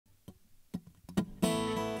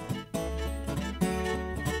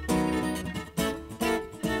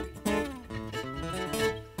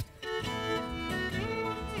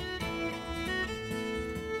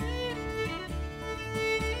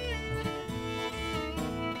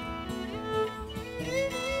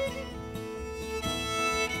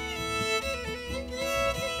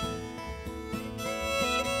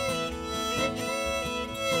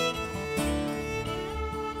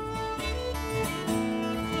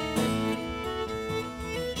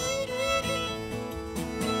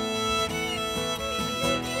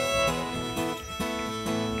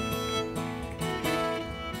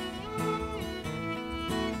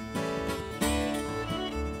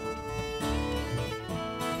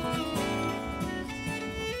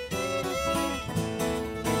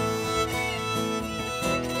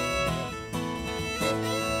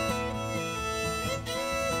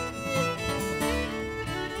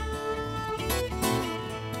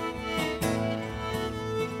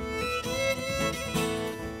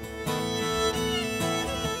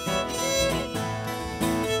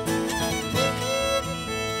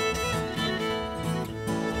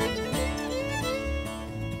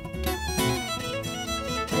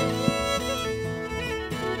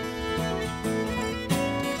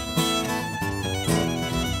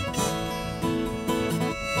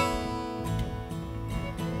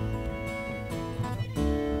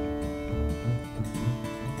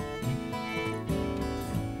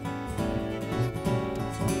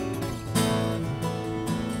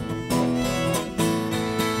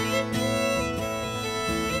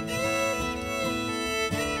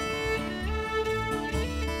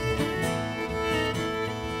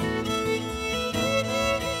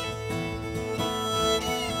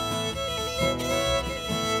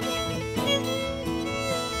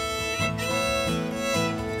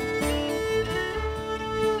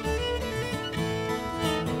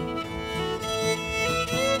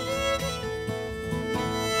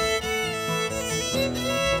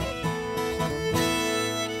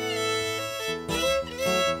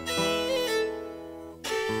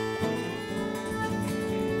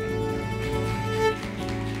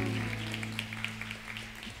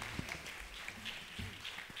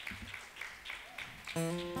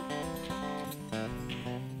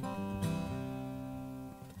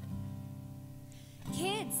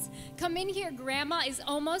Come in here, Grandma is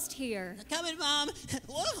almost here. Coming, Mom.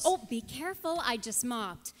 Whoops. Oh, be careful, I just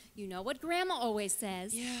mopped. You know what Grandma always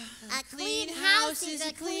says. Yeah. A clean house is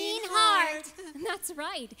a clean heart. That's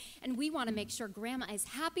right. And we want to make sure Grandma is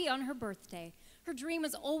happy on her birthday. Her dream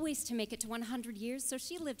was always to make it to 100 years, so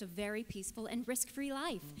she lived a very peaceful and risk-free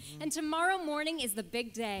life. And tomorrow morning is the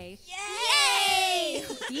big day. Yay!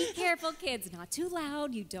 Be careful, kids. Not too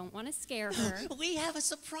loud. You don't want to scare her. We have a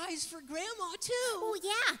surprise for Grandma, too. Oh,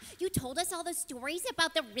 yeah. You told us all the stories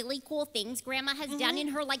about the really cool things Grandma has done in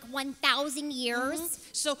her, 1,000 years.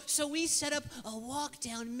 So we set up a walk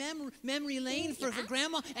down memory lane for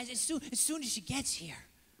Grandma as soon as she gets here.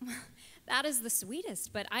 That is the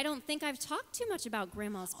sweetest, but I don't think I've talked too much about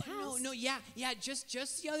Grandma's past. No, yeah, just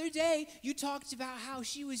the other day, you talked about how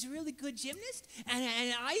she was a really good gymnast and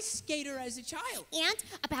an ice skater as a child. And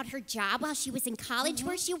about her job while she was in college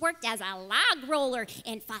where she worked as a log roller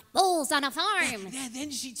and fought bulls on a farm. Yeah,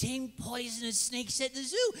 then she tamed poisonous snakes at the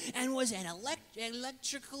zoo and was an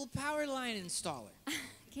electrical power line installer.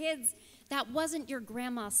 Kids, that wasn't your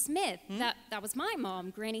Grandma Smith. That was my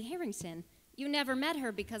mom, Granny Harrington. You never met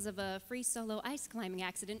her because of a free solo ice climbing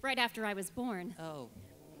accident right after I was born. Oh.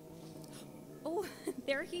 Oh,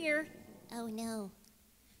 they're here. Oh, no.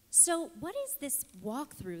 So what is this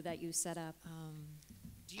walkthrough that you set up?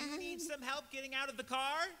 Do you need some help getting out of the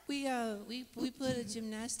car? We put a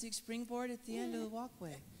gymnastic springboard at the end of the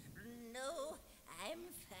walkway. No,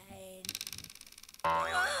 I'm fine.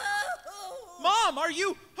 Mom, are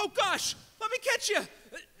you? Oh, gosh. Let me catch you.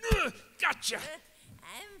 Gotcha.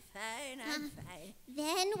 I'm fine.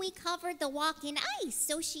 Then we covered the walk in ice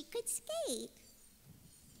so she could skate.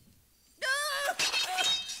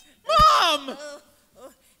 Mom!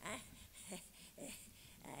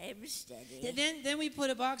 I'm steady. Then we put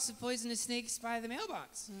a box of poisonous snakes by the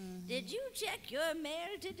mailbox. Did you check your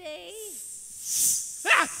mail today?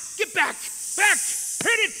 Ah! Get back! Back!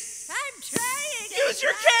 Hit it! I'm trying. Use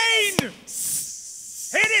your cane!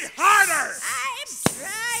 Hit it harder! I'm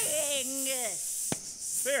trying.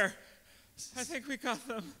 There. I think we got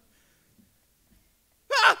them.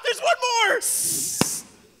 Ah! There's one more!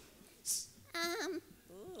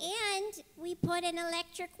 And we put an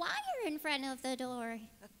electric wire in front of the door.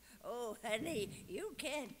 Oh, honey, you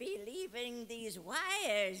can't be leaving these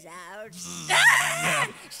wires out.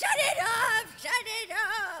 Shut it off! Shut it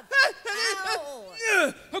off!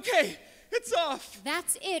 Ow! Okay, it's off.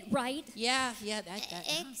 That's it, right? Yeah, that.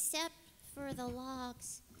 Except for the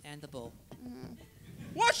logs. And the bull.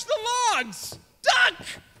 Watch the logs! Duck!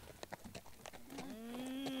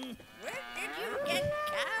 Where did you get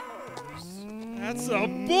cows? That's a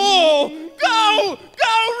bull! Go!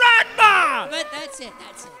 Go, Ranma! But that's it.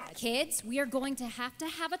 Kids, we are going to have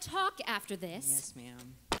a talk after this. Yes,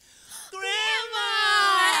 ma'am. Grandma!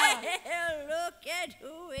 Look at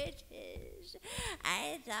who it is.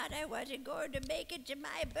 I thought I wasn't going to make it to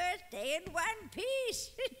my birthday in one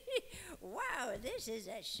piece. Wow, this is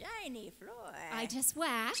a shiny floor. I just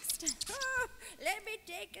waxed. Oh, let me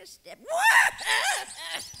take a step.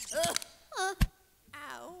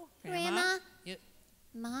 Ow. Grandma? You-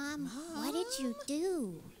 Mom, what did you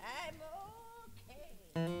do? I'm okay.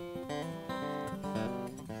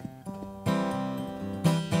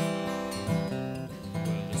 Well,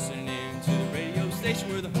 listening to the radio station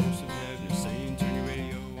where the host of heaven is saying, turn your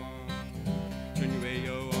radio on, turn your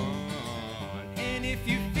radio on. And if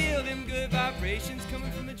you feel them good vibrations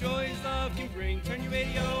coming from the joys love can bring, turn your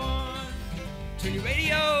radio on, turn your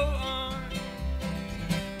radio on.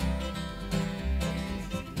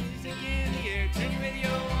 Music in the air, turn your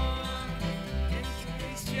radio on, and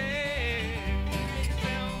it's share. Make it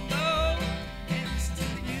down low, and listen to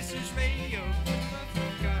the user's radio.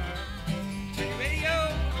 Turn your radio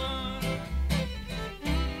on.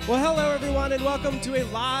 Well, hello everyone, and welcome to a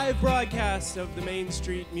live broadcast of the Main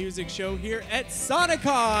Street Music Show here at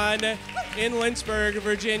Sonicon in Lynchburg,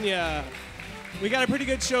 Virginia. We got a pretty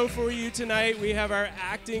good show for you tonight. We have our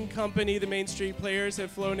acting company, the Main Street Players,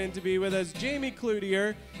 have flown in to be with us, Jamie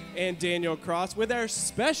Cloutier and Daniel Cross, with our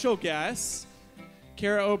special guests,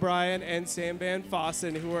 Kera O'Brien and Sam Van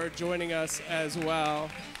Fossen, who are joining us as well.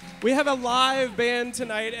 We have a live band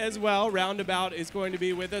tonight as well. Roundabout is going to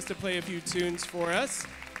be with us to play a few tunes for us.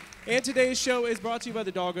 And today's show is brought to you by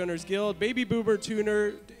the Dog Owners Guild, Baby Boober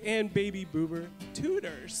Tuner, and Baby Boober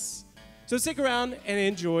Tuners. So stick around and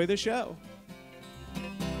enjoy the show.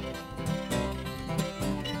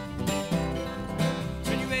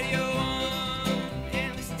 Turn your radio on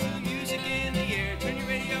and listen to the music in the air. Turn your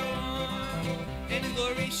radio on and the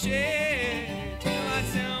glory share. Turn the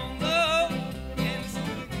lights down low and listen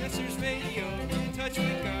to the Professor's radio. In touch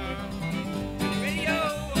with God. Turn your radio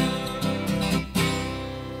on.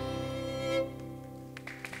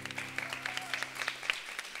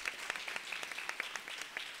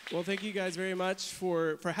 Well, thank you guys very much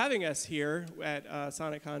for having us here at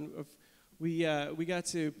SonicCon. We got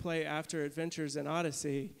to play after Adventures in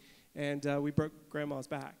Odyssey, and we broke Grandma's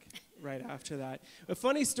back right after that. A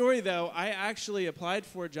funny story, though, I actually applied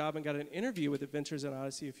for a job and got an interview with Adventures in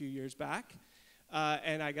Odyssey a few years back.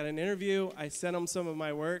 And I got an interview, I sent them some of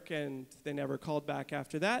my work, and they never called back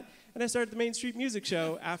after that. And I started the Main Street Music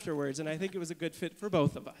Show afterwards, and I think it was a good fit for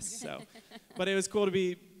both of us. So, but it was cool to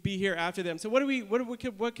be here after them. So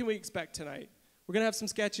what can we expect tonight? We're gonna have some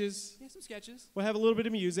sketches. Yeah, some sketches. We'll have a little bit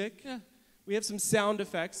of music. Yeah. We have some sound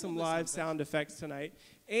effects, some live sound effects tonight.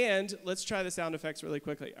 And let's try the sound effects really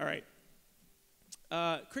quickly. All right.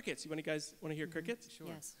 Crickets. You guys want to hear crickets? Sure.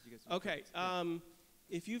 Yes. Okay.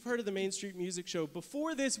 If you've heard of the Main Street Music Show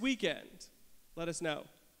before this weekend, let us know.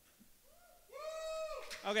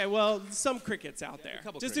 Okay, well, some crickets out there.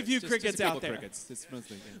 Just a few crickets out there. It's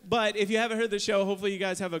mostly, yeah. But if you haven't heard the show, hopefully you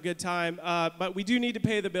guys have a good time. But we do need to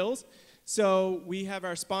pay the bills. So we have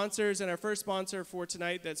our sponsors, and our first sponsor for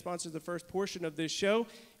tonight that sponsors the first portion of this show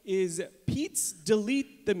is Pete's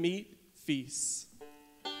Delete the Meat Feast.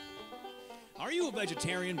 Are you a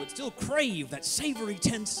vegetarian but still crave that savory,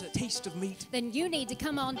 tense taste of meat? Then you need to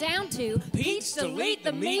come on down to Pete's Delete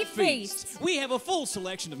the Meat Feast. We have a full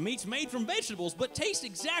selection of meats made from vegetables but taste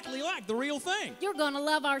exactly like the real thing. You're gonna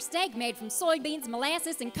love our steak made from soybeans,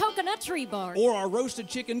 molasses, and coconut tree bark. Or our roasted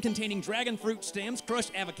chicken containing dragon fruit stems,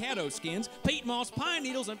 crushed avocado skins, peat moss, pine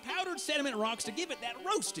needles, and powdered sediment rocks to give it that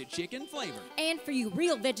roasted chicken flavor. And for you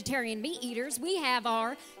real vegetarian meat eaters, we have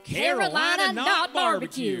our Carolina Knot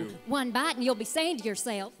Barbecue. One bite and you'll be saying to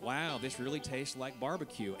yourself, Wow, this really tastes like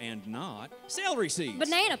barbecue and not celery seeds,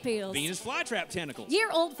 banana peels, Venus flytrap tentacles,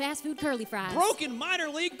 year-old fast food curly fries, broken minor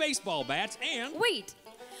league baseball bats, and wheat.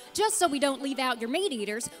 Just so we don't leave out your meat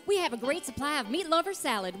eaters, we have a great supply of Meat Lover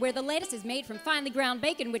salad, where the lettuce is made from finely ground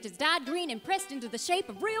bacon, which is dyed green and pressed into the shape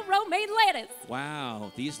of real romaine lettuce.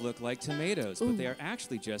 Wow, these look like tomatoes, but they are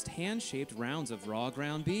actually just hand-shaped rounds of raw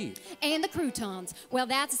ground beef. And the croutons. Well,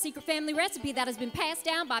 that's a secret family recipe that has been passed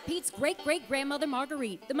down by Pete's great-great-grandmother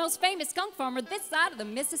Marguerite, the most famous skunk farmer this side of the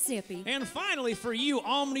Mississippi. And finally, for you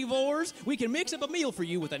omnivores, we can mix up a meal for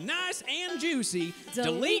you with a nice and juicy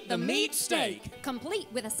Delete the Meat Steak. Complete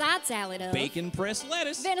with a side salad of Bacon pressed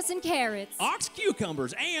lettuce, venison carrots, ox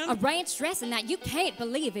cucumbers, a and ranch dressing that you can't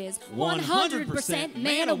believe is 100%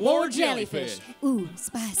 man-of-war jellyfish. Ooh,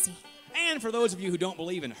 spicy. And for those of you who don't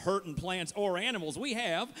believe in hurting plants or animals, we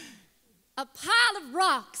have. A pile of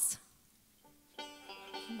rocks.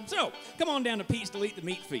 So, come on down to Pete's Delete the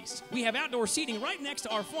Meat Feast. We have outdoor seating right next to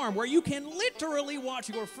our farm where you can literally watch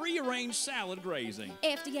your free-range salad grazing.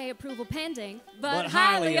 FDA approval pending, but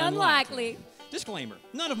highly unlikely. Disclaimer,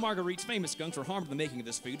 none of Marguerite's famous skunks were harmed in the making of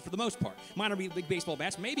this food for the most part. Minor league baseball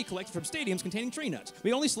bats may be collected from stadiums containing tree nuts.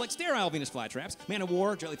 We only select sterile Venus flytraps.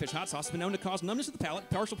 Man-of-war, jellyfish hot sauce has been known to cause numbness of the palate,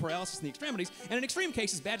 partial paralysis in the extremities, and in extreme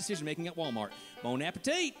cases, bad decision-making at Walmart. Bon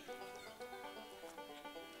appetit!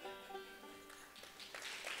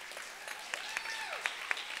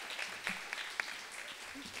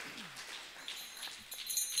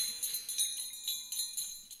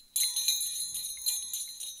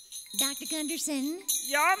 Dr. Gunderson,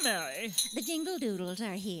 Ja, Mary. the Jingle Doodles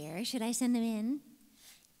are here. Should I send them in?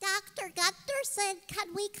 Dr. Gunderson, can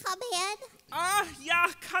we come in? Ah, ja,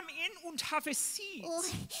 come in und have a seat. Oh,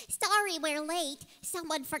 sorry we're late.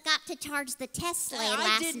 Someone forgot to charge the Tesla I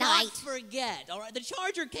last did night. not forget. All right, the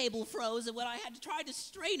charger cable froze, and when I had to try to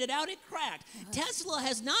straighten it out, it cracked. Tesla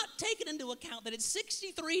has not taken into account that it's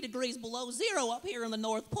 63 degrees below zero up here in the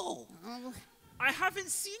North Pole. Oh, I haven't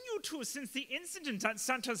seen you two since the incident at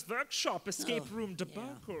Santa's workshop escape room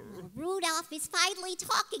debacle. Rudolph is finally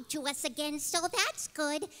talking to us again, so that's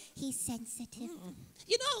good. He's sensitive.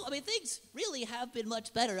 You know, I mean, things really have been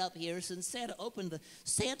much better up here since Santa opened the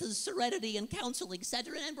Santa's Serenity and Counseling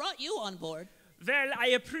Center and brought you on board. Well, I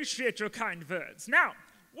appreciate your kind words. Now,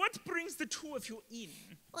 what brings the two of you in?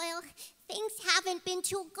 Well, things haven't been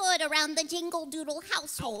too good around the Jingle Doodle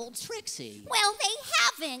household. Trixie. Well,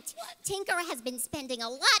 they haven't. Tinker has been spending a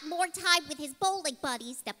lot more time with his bowling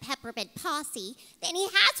buddies, the Peppermint Posse, than he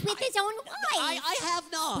has with his own wife. I have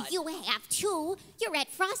not. You have too. You're at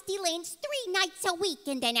Frosty Lane's 3 nights a week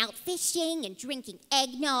and then out fishing and drinking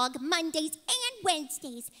eggnog Mondays and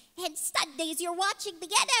Wednesdays. And Sundays you're watching the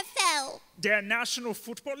NFL. Der National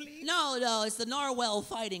Football League? No, it's the Narwhal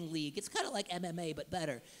Fighting League. It's kind of like MMA, but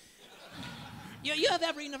better. You have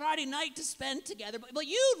every Friday night to spend together, but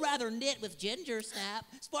you'd rather knit with Ginger Snap,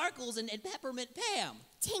 Sparkles, and Peppermint Pam.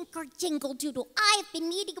 Tinker Jingle Doodle, I've been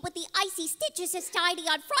meeting with the Icy Stitches Society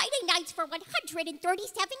on Friday nights for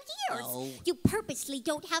 137 years. Oh. You purposely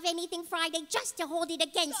don't have anything Friday just to hold it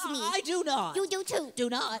against me. I do not. You do too. Do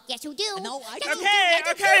not. Yes, you do. No, I Yes, don't. you do. Yes,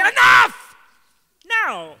 you Okay, do. enough!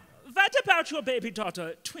 Now, what about your baby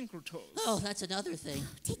daughter, Twinkle Toes? Oh, that's another thing.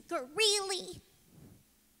 Tinker, really?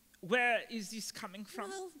 Where is this coming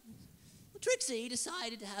from? Well, Trixie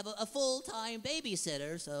decided to have a full-time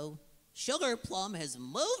babysitter, so Sugar Plum has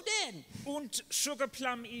moved in. Und Sugar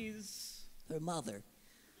Plum is... Her mother.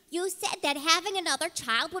 You said that having another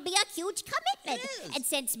child would be a huge commitment. It is. And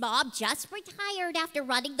since Mom just retired after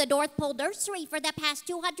running the North Pole Nursery for the past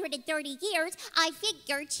 230 years, I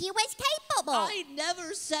figured she was capable. I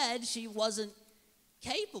never said she wasn't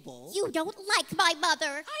capable. You don't like my mother.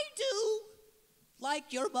 I do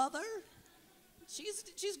like your mother. She's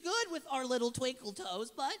good with our little Twinkle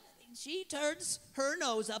Toes, but she turns her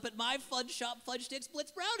nose up at my Fudge Shop Fudge Stick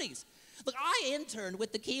Splits brownies. Look, I interned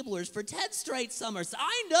with the Keeblers for 10 straight summers.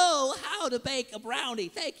 I know how to bake a brownie.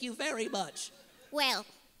 Thank you very much. Well,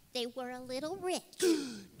 they were a little rich.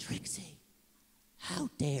 Trixie,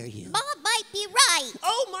 how dare you? Mom might be right.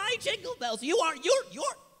 Oh my jingle bells! You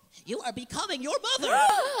are becoming your mother.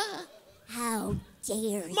 How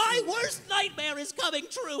dare you? My worst nightmare is coming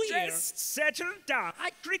true here. Just settle down.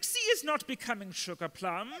 Trixie is not becoming Sugar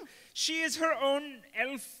Plum. She is her own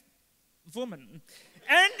elf woman.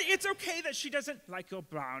 And it's okay that she doesn't like your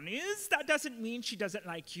brownies. That doesn't mean she doesn't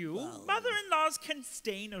like you. Mother-in-laws can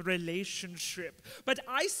stain a relationship. But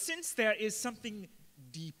I sense there is something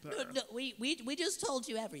deeper. No, we just told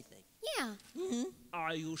you everything. Yeah.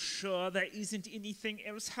 Are you sure there isn't anything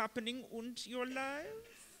else happening in your life?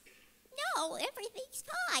 No, everything's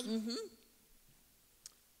fine.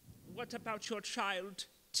 What about your child,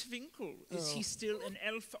 Twinkle? Is he still an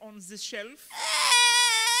elf on the shelf?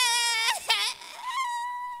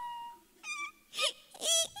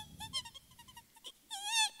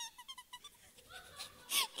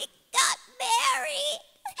 He got married.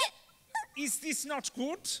 Is this not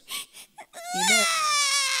good?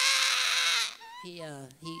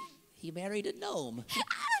 He married a gnome.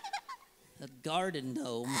 A garden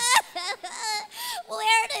gnome.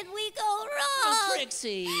 Where did we go wrong? Oh,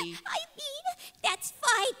 Trixie. I mean, that's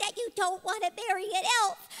fine that you don't want to marry an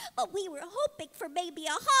elf, but we were hoping for maybe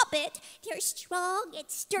a hobbit. They're strong and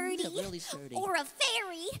sturdy. They're really sturdy. Or a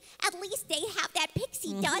fairy. At least they have that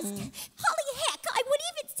pixie dust. Holy heck, I would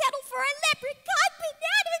even settle for a leprechaun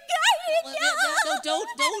banana garden. Don't,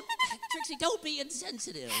 Trixie, don't be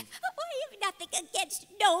insensitive. I have nothing against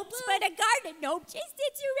gnomes, but a garden gnome just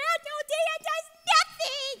sits around all day and does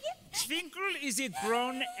nothing. Twinkle is a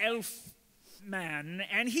grown elf man,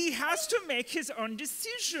 and he has to make his own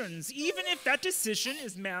decisions, even if that decision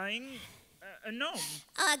is marrying a gnome.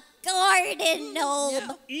 A garden gnome.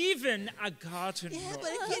 Yeah. Even a garden Yeah, gnome.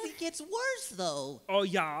 but it gets worse, though. Oh,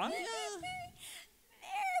 yeah? They're pregnant.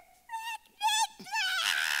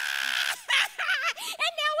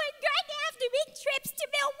 And now we're going to have to make trips to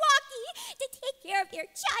Milwaukee to take care of their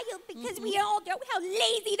child because we all know how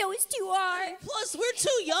lazy those two are. Plus, we're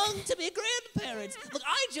too young to be grandparents. Look,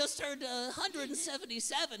 I just turned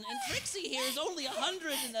 177, and Trixie here is only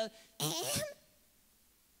 100 and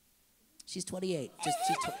She's 28. She's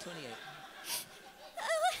 28.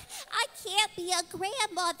 I can't be a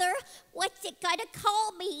grandmother. What's it gonna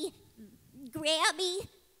call me? Grammy?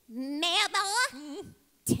 Mama?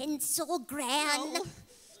 Tinsel Gran? No.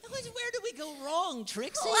 Where did we go wrong,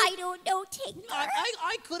 Trixie? Oh, I don't know, Tinker.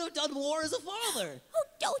 I could have done more as a father. Oh,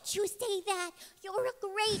 don't you say that. You're a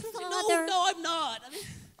great father. No, I'm not. I mean,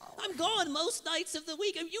 I'm gone most nights of the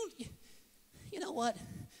week. I mean, you know what?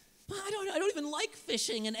 I don't even like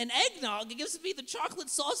fishing and eggnog. It gives me the chocolate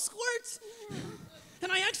sauce squirts.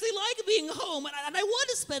 And I actually like being home, and I want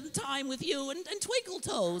to spend time with you and Twinkle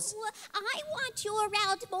Toes. Well, I want you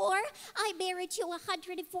around more. I married you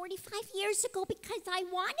 145 years ago because I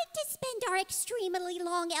wanted to spend our extremely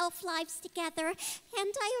long elf lives together,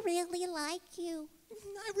 and I really like you.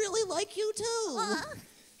 I really like you, too.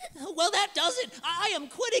 Well, that does it. I am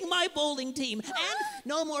quitting my bowling team, and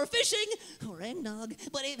no more fishing or eggnog.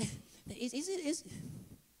 But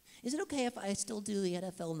is it okay if I still do the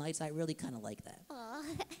NFL nights? I really kind of like that.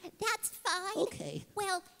 That's fine. Okay.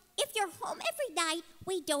 Well, if you're home every night,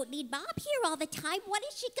 we don't need Mom here all the time. What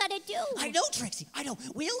is she gonna do? I know, Trixie. I know.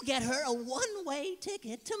 We'll get her a one-way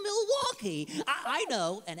ticket to Milwaukee. I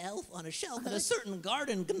know an elf on a shelf and a certain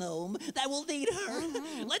garden gnome that will need her.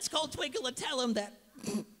 Let's call Twinkle and tell him that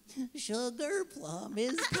Sugar Plum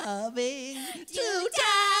is coming to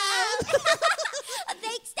town.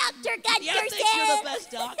 Gunderson. Yeah, thanks, you're the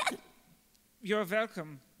best, Doc. You're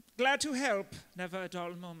welcome. Glad to help. Never a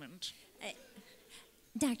dull moment.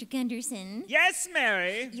 Dr. Gunderson, Yes,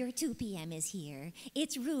 Mary. your 2 p.m. is here.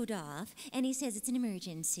 It's Rudolph, and he says it's an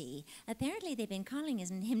emergency. Apparently, they've been calling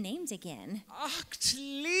him names again. Ach,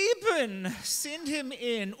 Leben. Send him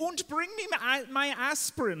in. Und bring me my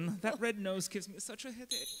aspirin. That red nose gives me such a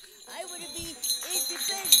headache. I want to be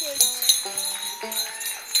independent.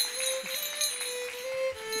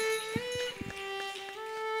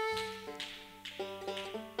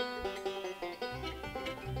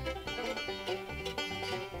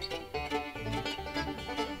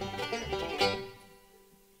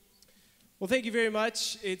 Well, thank you very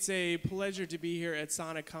much. It's a pleasure to be here at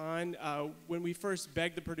SonicCon. When we first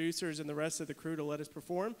begged the producers and the rest of the crew to let us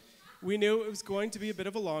perform, we knew it was going to be a bit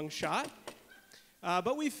of a long shot.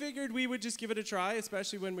 But we figured we would just give it a try,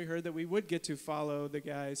 especially when we heard that we would get to follow the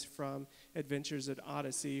guys from Adventures at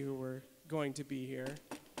Odyssey who were going to be here.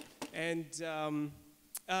 And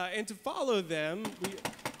to follow them,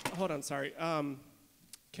 hold on, sorry.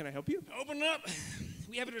 Can I help you? Open up.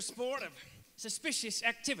 We have a report of suspicious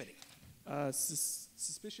activity.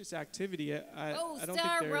 Suspicious activity. I don't sir, think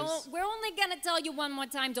there's... we're only going to tell you one more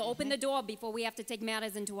time to open the door before we have to take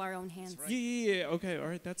matters into our own hands. Right. Yeah. Okay. All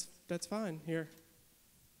right. That's fine. Here.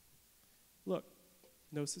 Look.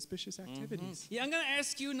 No suspicious activities. Yeah, I'm going to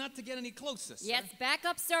ask you not to get any closer, sir. Yes, back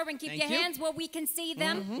up, sir, and keep Thank your you. hands where we can see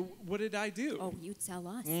them. What did I do? Oh, you tell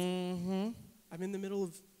us. I'm in the middle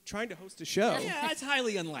of trying to host a show. Yeah, that's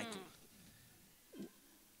highly unlikely.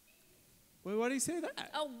 Well, why do you say that?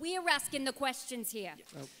 Oh, we're asking the questions here.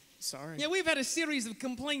 Oh, sorry. Yeah, we've had a series of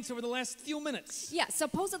complaints over the last few minutes. Yeah,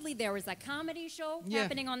 supposedly there is a comedy show Yeah.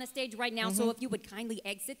 happening on the stage right now, so if you would kindly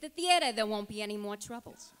exit the theater, there won't be any more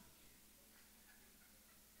troubles.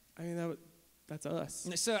 I mean, that's us.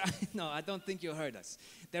 Sir, no, I don't think you heard us.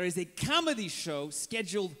 There is a comedy show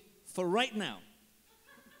scheduled for right now.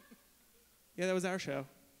 Yeah, that was our show.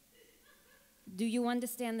 Do you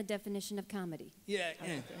understand the definition of comedy? Yeah.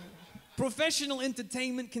 Professional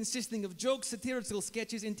entertainment consisting of jokes, satirical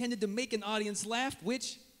sketches intended to make an audience laugh,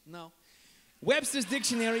 which, no. Webster's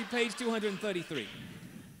Dictionary, page 233.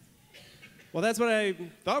 Well, that's what I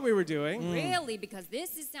thought we were doing. Really? Because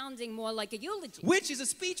this is sounding more like a eulogy. Which is a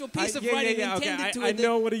speech or piece of Yeah, writing okay, intended to... I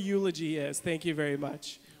know what a eulogy is. Thank you very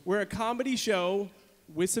much. We're a comedy show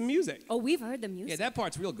with some music. Oh, we've heard the music. Yeah, that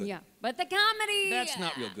part's real good. Yeah, but the comedy... That's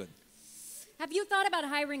not real good. Have you thought about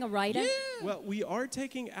hiring a writer? Well, we are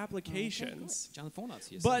taking applications, John Fornot's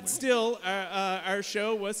here but still, our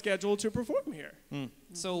show was scheduled to perform here.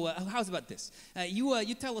 So how's about this?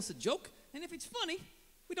 You tell us a joke, and if it's funny,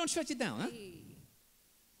 we don't shut you down,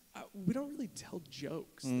 huh? We don't really tell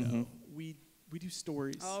jokes, though. We do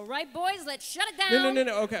stories. All right, boys, let's shut it down.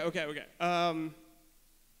 No. Okay. How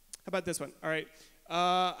about this one? All right.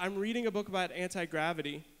 I'm reading a book about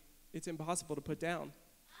anti-gravity. It's impossible to put down.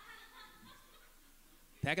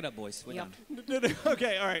 Pack it up, boys. We're done. No.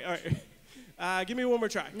 Okay, all right. Give me one more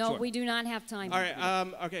try. No, Sure. we do not have time. All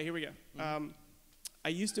right, okay, here we go. I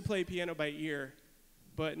used to play piano by ear,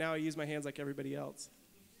 but now I use my hands like everybody else.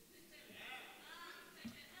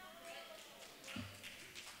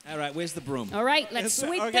 All right, where's the broom? All right, let's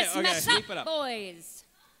sweep this mess Sweep it up, up. boys.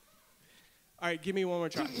 All right, give me one more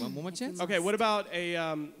try. One more chance? Okay, what about a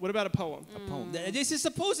poem? A poem. This is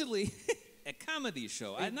supposedly a comedy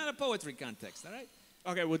show, not a poetry context, all right?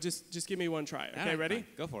 Okay, well, just give me one try. Okay, All right, ready? fine.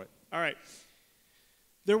 Go for it. All right.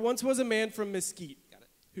 There once was a man from Mesquite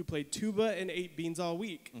who played tuba and ate beans all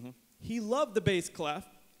week. He loved the bass clef.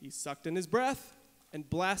 He sucked in his breath and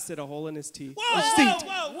blasted a hole in his teeth.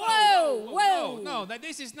 Whoa. No,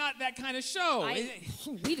 this is not that kind of show.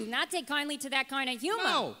 We do not take kindly to that kind of humor.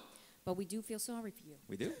 No. But we do feel sorry for you.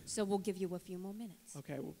 We do? So we'll give you a few more minutes.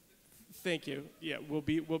 Okay, well, thank you. Yeah, we'll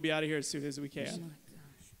be out of here as soon as we can. Oh, my gosh.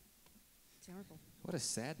 Terrible. What a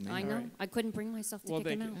sad man. I know. right. I couldn't bring myself to Well,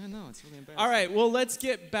 kick him thank out. I know, it's really embarrassing. All right, well, let's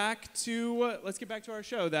get back to our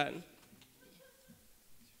show then.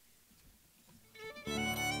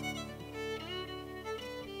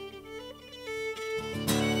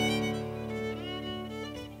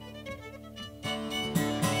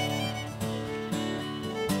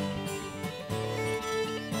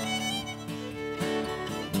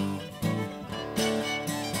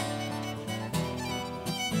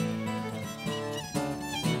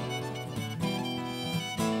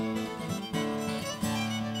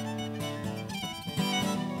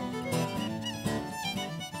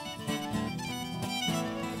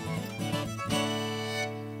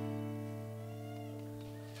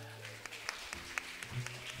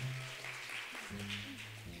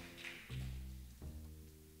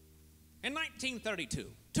 In 1932,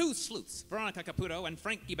 two sleuths, Veronica Caputo and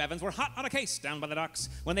Frankie Bevins, were hot on a case down by the docks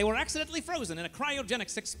when they were accidentally frozen in a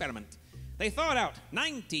cryogenics experiment. They thawed out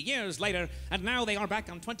 90 years later, and now they are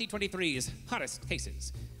back on 2023's hottest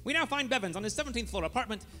cases. We now find Bevins on his 17th floor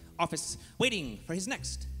apartment office, waiting for his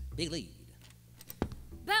next big lead.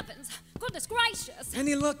 Bevins, goodness gracious.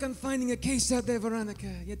 Any luck on finding a case out there, Veronica?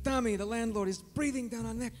 Your Tommy, the landlord, is breathing down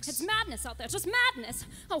our necks. It's madness out there, just madness.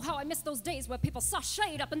 Oh, how I miss those days where people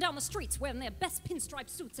sashayed up and down the streets wearing their best pinstripe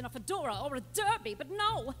suits in a fedora or a derby, but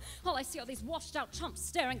no. All I see are these washed-out chumps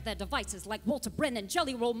staring at their devices like Walter Brennan,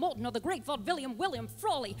 Jelly Roll Morton, or the great vaudevillian William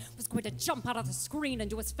Frawley was going to jump out of the screen and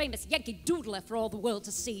do his famous Yankee Doodler for all the world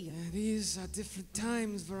to see. These are different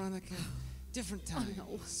times, Veronica. Different times.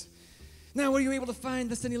 Oh, no. Now, were you able to find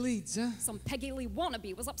us any leads, huh? Some Peggy Lee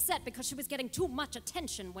wannabe was upset because she was getting too much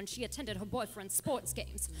attention when she attended her boyfriend's sports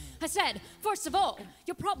games. I said, first of all,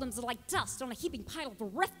 your problems are like dust on a heaping pile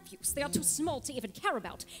of refuse. They are too small to even care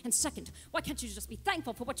about. And second, why can't you just be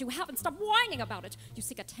thankful for what you have and stop whining about it? You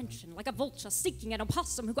seek attention like a vulture seeking an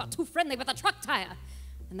opossum who got too friendly with a truck tire.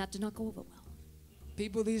 And that did not go over well.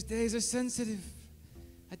 People these days are sensitive.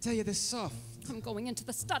 I tell you, they're soft. I'm going into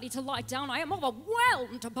the study to lie down. I am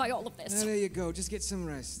overwhelmed by all of this. There you go. Just get some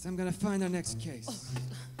rest. I'm going to find our next case.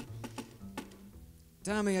 Oh.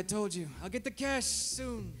 Tommy, I told you. I'll get the cash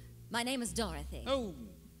soon. My name is Dorothy. Oh.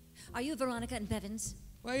 Are you Veronica and Bevins?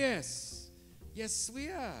 Why, yes. Yes, we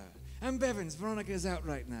are. I'm Bevins. Veronica is out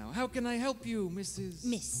right now. How can I help you, Mrs.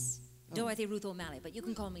 Miss. Dorothy Ruth O'Malley, but you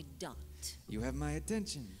can call me Dot. You have my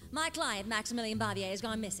attention. My client, Maximilian Bavier, has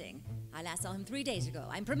gone missing. I last saw him 3 days ago.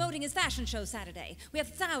 I'm promoting his fashion show Saturday. We have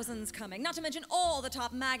thousands coming, not to mention all the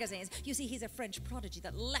top magazines. You see, he's a French prodigy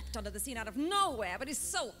that leapt onto the scene out of nowhere, but he's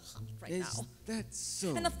so hot right now. Is that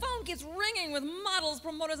so? And the phone keeps ringing with models,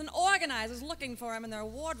 promoters, and organizers looking for him in their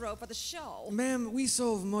wardrobe for the show. Ma'am, we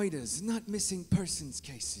solve murders, not missing persons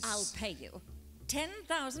cases. I'll pay you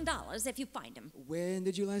 $10,000 if you find him. When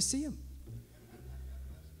did you last see him?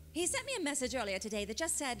 He sent me a message earlier today that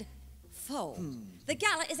just said, phone. The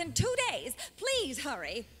gala is in 2 days. Please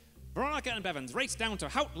hurry. Veronica and Bevins raced down to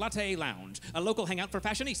Hoyt Latte Lounge, a local hangout for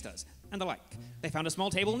fashionistas and the like. They found a small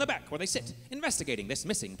table in the back where they sit, investigating this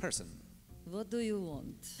missing person. What do you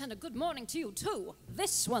want? And a good morning to you, too.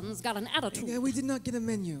 This one's got an attitude. Yeah, we did not get a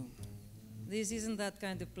menu. This isn't that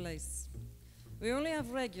kind of place. We only have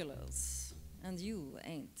regulars. And you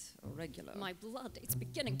ain't a regular. My blood is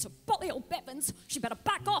beginning to boil, Bevins. She better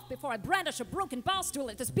back off before I brandish a broken bar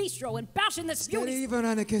stool at this bistro and bash in this beauty. Steady,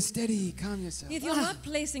 Veronica, steady. Calm yourself. If you're not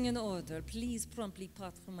placing an order, please promptly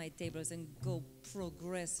part from my tables and go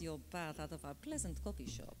progress your path out of our pleasant coffee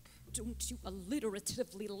shop. Don't you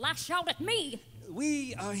alliteratively lash out at me.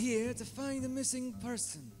 We are here to find a missing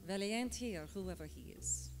person. Well, he ain't here, whoever he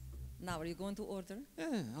is. Now, are you going to order?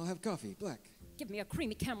 Yeah, I'll have coffee, black. Give me a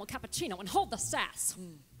creamy caramel cappuccino and hold the sass.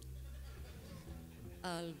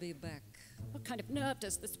 I'll be back. What kind of nerve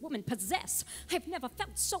does this woman possess? I've never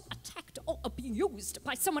felt so attacked or abused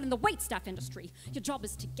by someone in the waitstaff industry. Your job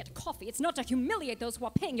is to get coffee. It's not to humiliate those who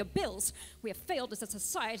are paying your bills. We have failed as a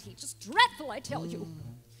society. Just dreadful, I tell you.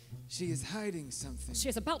 She is hiding something. She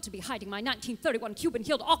is about to be hiding my 1931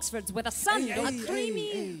 Cuban-heeled Oxfords with a sun. A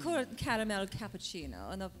creamy caramel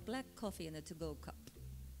cappuccino and a black coffee in a to-go cup.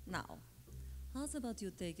 Now, how's about you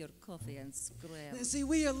take your coffee and scram? Now, see,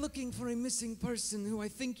 we are looking for a missing person who I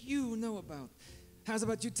think you know about. How's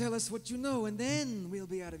about you tell us what you know, and then we'll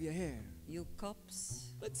be out of your hair. You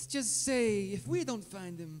cops? Let's just say, if we don't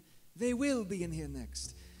find him, they will be in here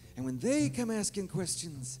next. And when they come asking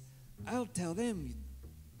questions, I'll tell them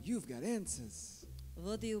you've got answers.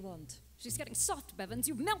 What do you want? She's getting soft, Bevins.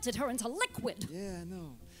 You've melted her into liquid. Yeah, I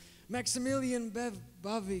know. Maximilian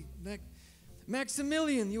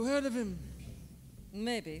Maximilian, you heard of him?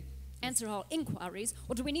 Maybe. Answer all inquiries,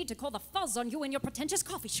 or do we need to call the fuzz on you in your pretentious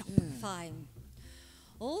coffee shop? Fine.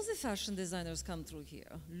 All the fashion designers come through here.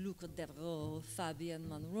 Luc Devereaux, Fabienne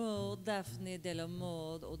Monroe, Daphne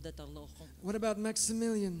Delamode, Odetta Laurent. What about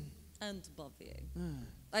Maximilian? And Bavier.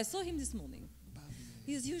 I saw him this morning.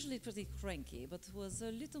 He's usually pretty cranky, but was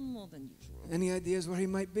a little more than usual. Any ideas where he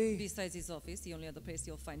might be? Besides his office, the only other place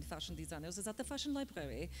you'll find fashion designers is at the Fashion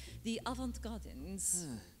Library, the Avant Gardens.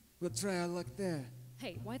 We'll try our luck there.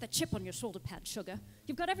 Hey, why the chip on your shoulder pad, sugar?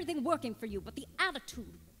 You've got everything working for you, but the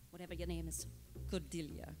attitude, whatever your name is.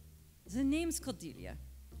 Cordelia. The name's Cordelia.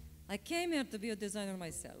 I came here to be a designer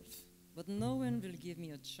myself, but no one will give me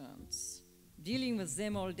a chance. Dealing with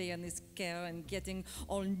them all day in this Kera and getting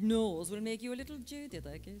all no's will make you a little jaded,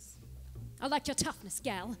 I guess. I like your toughness,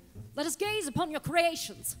 gal. Let us gaze upon your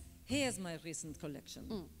creations. Here's my recent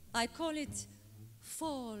collection. I call it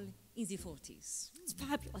Fall in the 40s. It's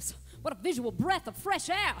fabulous. What a visual breath of fresh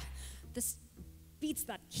air. This beats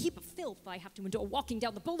that heap of filth I have to endure walking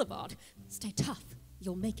down the boulevard. Stay tough.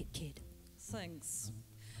 You'll make it, kid. Thanks.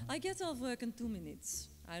 I get off work in 2 minutes.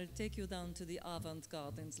 I'll take you down to the Avant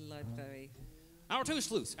Gardens library. Our two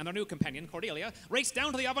sleuths and their new companion, Cordelia, race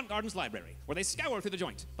down to the Avant Gardens library, where they scour through the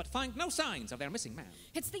joint, but find no signs of their missing man.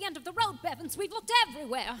 It's the end of the road, Bevins. We've looked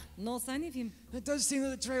everywhere. No sign of him. It does seem that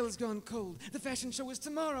the trail has gone cold. The fashion show is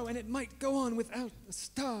tomorrow, and it might go on without a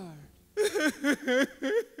star.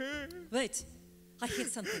 Wait, I hear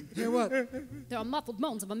something. Hear what? There are muffled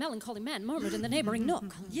moans of a melancholy man murmured in the neighboring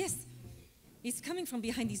nook. Yes, it's coming from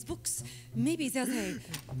behind these books. Maybe there's a...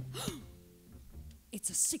 It's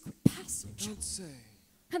a secret passage. Don't say.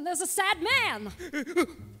 And there's a sad man.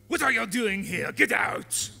 What are you doing here? Get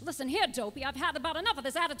out! Listen here, Dopey. I've had about enough of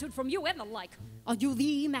this attitude from you and the like. Are you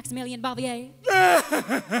the Maximilian Bavier?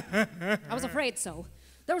 I was afraid so.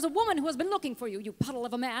 There was a woman who has been looking for you, you puddle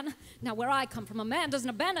of a man. Now, where I come from, a man doesn't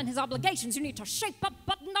abandon his obligations. You need to shape up,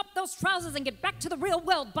 button up those trousers, and get back to the real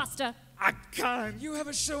world, Buster. I can't. You have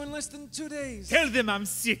a show in less than 2 days. Tell them I'm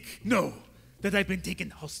sick. No, that I've been taken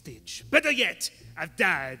hostage. Better yet, I've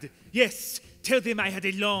died. Yes, tell them I had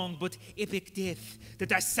a long but epic death,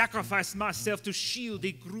 that I sacrificed myself to shield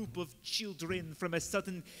a group of children from a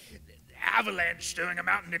sudden avalanche during a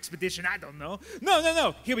mountain expedition. I don't know.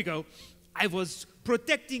 No. Here we go. I was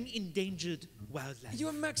protecting endangered wildlife.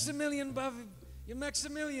 You're Maximilian You're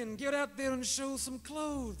Maximilian. Get out there and show some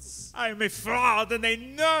clothes. I'm a fraud and they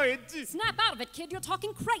know it. Snap out of it, kid. You're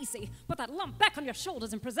talking crazy. Put that lump back on your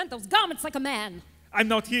shoulders and present those garments like a man. I'm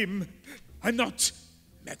not him. I'm not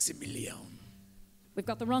Maximilian. We've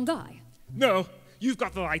got the wrong guy. No, you've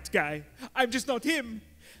got the right guy. I'm just not him.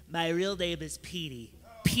 My real name is Petey.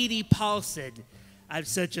 Petey Paulson. I'm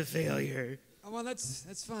such a failure. Oh, well,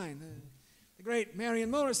 that's fine. The great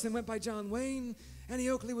Marion Morrison went by John Wayne. Annie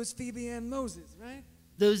Oakley was Phoebe Ann Moses, right?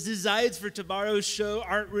 Those designs for tomorrow's show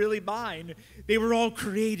aren't really mine. They were all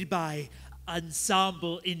created by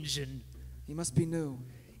Ensemble Engine. He must be new.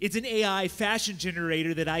 It's an AI fashion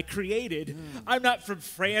generator that I created. I'm not from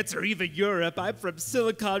France or even Europe. I'm from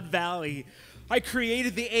Silicon Valley. I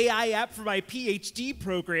created the AI app for my PhD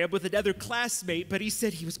program with another classmate, but he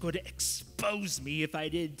said he was going to expose me if I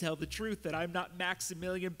didn't tell the truth that I'm not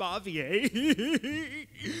Maximilian Bavier.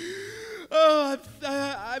 Oh,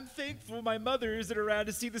 I'm thankful my mother isn't around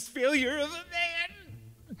to see this failure of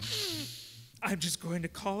a man. I'm just going to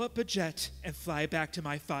call up a jet and fly back to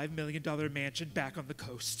my $5 million mansion back on the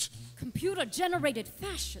coast. Computer-generated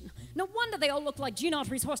fashion. No wonder they all look like Gene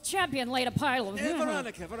Autry's horse champion laid a pile of...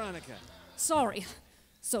 Veronica. Sorry.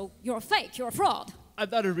 So you're a fake, you're a fraud. I'm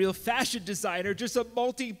not a real fashion designer, just a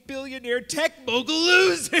multi-billionaire tech mogul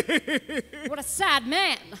loser. What a sad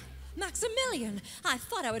man. Maximilian, I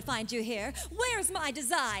thought I would find you here. Where's my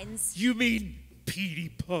designs? You mean Petey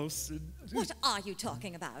Paulson? What are you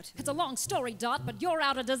talking about? It's a long story, Dot, but you're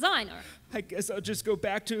out a designer. I guess I'll just go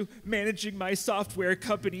back to managing my software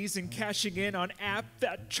companies and cashing in on app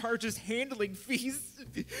that charges handling fees.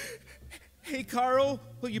 Hey, Carl,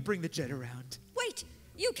 will you bring the jet around? Wait,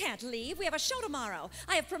 you can't leave. We have a show tomorrow.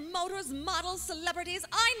 I have promoters, models, celebrities.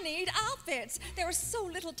 I need outfits. There is so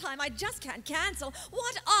little time, I just can't cancel.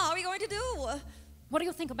 What are we going to do? What do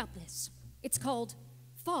you think about this? It's called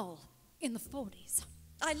Fall in the 40s.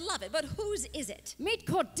 I love it, but whose is it? Meet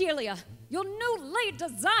Cordelia, your new lead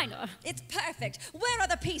designer. It's perfect. Where are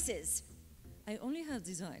the pieces? I only have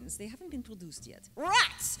designs. They haven't been produced yet.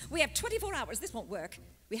 Rats! We have 24 hours. This won't work.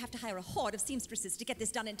 We have to hire a horde of seamstresses to get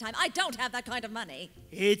this done in time. I don't have that kind of money.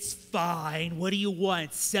 It's fine. What do you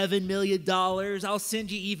want, $7 million? I'll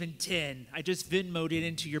send you even 10. I just Venmoed it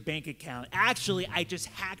into your bank account. Actually, I just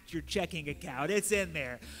hacked your checking account. It's in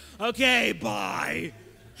there. Okay, bye.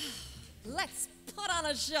 Let's put on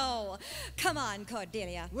a show. Come on,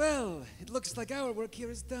 Cordelia. Well, it looks like our work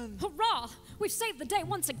here is done. Hurrah! We've saved the day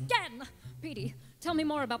once again. Petey, tell me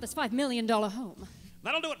more about this $5 million home.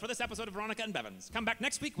 That'll do it for this episode of Veronica and Bevins. Come back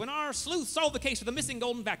next week when our sleuths solve the case of the missing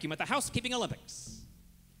golden vacuum at the Housekeeping Olympics.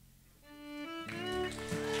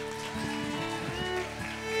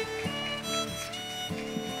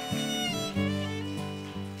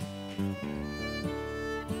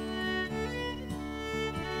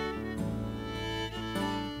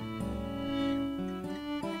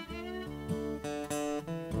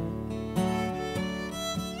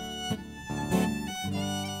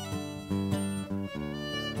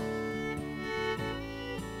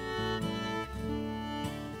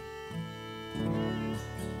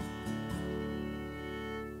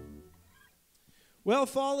 Well,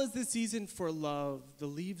 fall is the season for love. The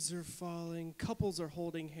leaves are falling, couples are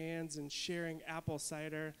holding hands and sharing apple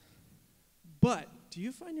cider. But do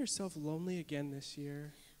you find yourself lonely again this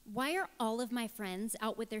year? Why are all of my friends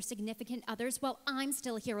out with their significant others while I'm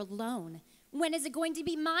still here alone? When is it going to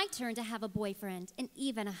be my turn to have a boyfriend and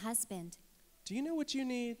even a husband? Do you know what you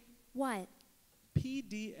need? What?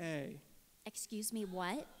 PDA. Excuse me,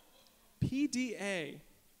 what? PDA.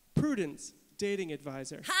 Prudence, dating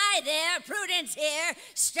advisor. Hi there, Prudence here.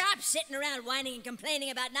 Stop sitting around whining and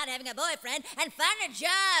complaining about not having a boyfriend and find a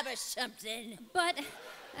job or something. But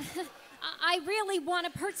I really want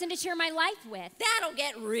a person to share my life with. That'll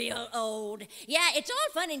get real old. Yeah, it's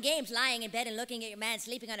all fun and games lying in bed and looking at your man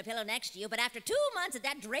sleeping on a pillow next to you, but after 2 months of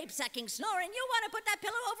that drape-sucking snoring, you want to put that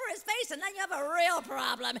pillow over his face and then you have a real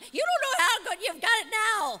problem. You don't know how good you've got it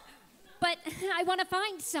now. But I want to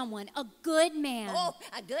find someone, a good man. Oh,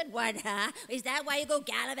 a good one, huh? Is that why you go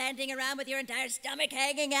gallivanting around with your entire stomach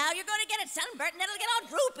hanging out? You're going to get it sunburnt and it'll get all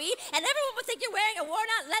droopy, and everyone will think you're wearing a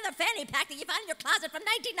worn-out leather fanny pack that you found in your closet from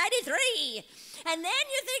 1993. And then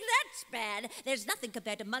you think that's bad. There's nothing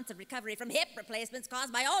compared to months of recovery from hip replacements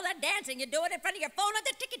caused by all that dancing you're doing in front of your phone on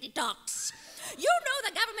the tickety talks. You know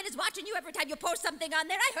the government is watching you every time you post something on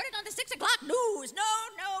there. I heard it on the 6 o'clock news. No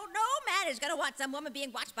man is going to want some woman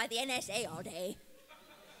being watched by the NSA all day.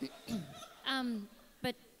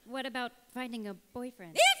 But what about finding a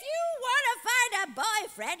boyfriend? If you want to find a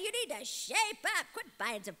boyfriend, you need to shape up. Quit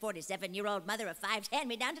buying some 47-year-old mother of five's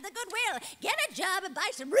hand-me-down to the Goodwill. Get a job and buy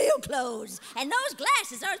some real clothes. And those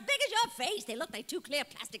glasses are as big as your face. They look like 2 clear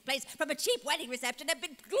plastic plates from a cheap wedding reception that have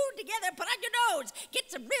been glued together and put on your nose. Get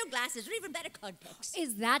some real glasses or even better contacts.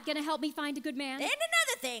 Is that going to help me find a good man? And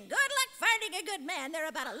another thing, good luck finding a good man. There are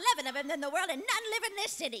about 11 of them in the world and none live in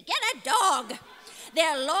this city. Get a dog.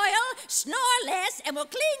 They're loyal, snore less, and will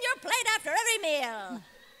clean your plate after every meal.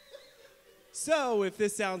 So, if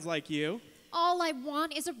this sounds like you, all I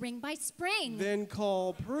want is a ring by spring. Then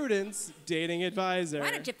call Prudence, dating advisor.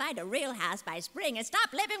 Why don't you find a real house by spring and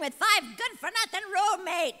stop living with 5 good-for-nothing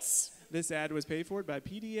roommates? This ad was paid for by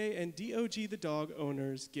PDA and DOG, the Dog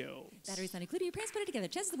Owners Guild. Batteries not included. Your parents put it together.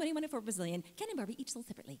 Chances of winning 1 in 4 Brazilian. Ken and Barbie each sold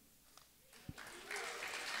separately.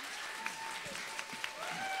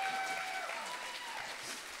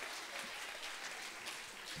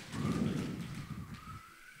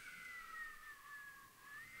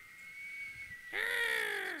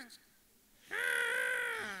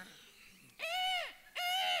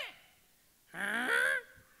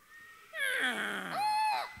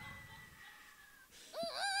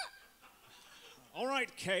 All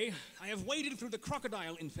right, Kay, I have waded through the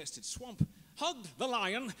crocodile-infested swamp, hugged the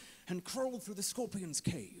lion, and crawled through the scorpion's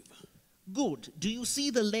cave. Good. Do you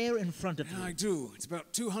see the lair in front of you? I do. It's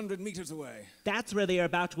about 200 meters away. That's where they are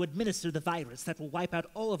about to administer the virus that will wipe out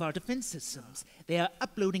all of our defense systems. They are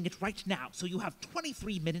uploading it right now, so you have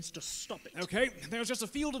 23 minutes to stop it. Okay, there's just a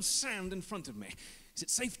field of sand in front of me. Is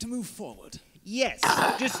it safe to move forward? Yes,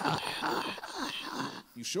 just...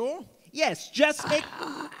 You sure? Yes, just make...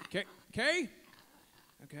 Okay.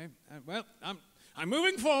 Okay, well, I'm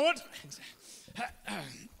moving forward.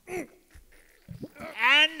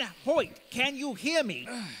 And Hoyt, can you hear me?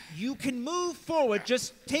 You can move forward.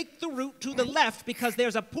 Just take the route to the left because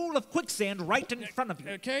there's a pool of quicksand right in front of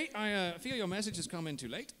you. Okay, I fear your message has come in too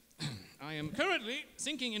late. I am currently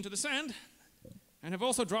sinking into the sand and have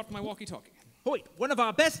also dropped my walkie-talkie. Hoyt, one of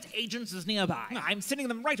our best agents is nearby. I'm sending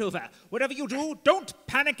them right over. Whatever you do, don't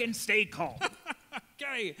panic and stay calm.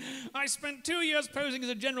 Okay, I spent 2 years posing as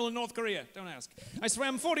a general in North Korea. Don't ask. I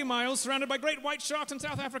swam 40 miles surrounded by great white sharks in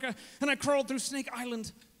South Africa, and I crawled through Snake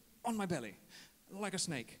Island on my belly, like a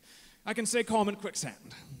snake. I can stay calm in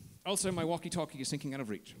quicksand. Also, my walkie-talkie is sinking out of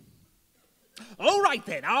reach. All right,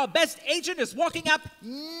 then. Our best agent is walking up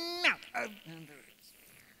now.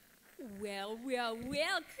 Well,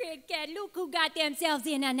 Cricket, look who got themselves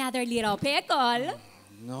in another little pickle.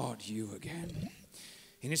 Not you again.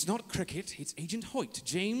 And it's not Cricket, it's Agent Hoyt,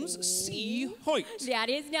 James C. Hoyt. That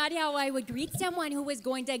is not how I would greet someone who was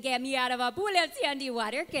going to get me out of a pool of sandy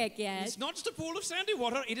water, Cricket. It's not just a pool of sandy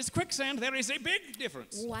water, it is quicksand. There is a big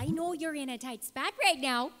difference. Oh, I know you're in a tight spot right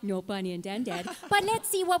now. No pun intended. But let's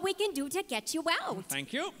see what we can do to get you out.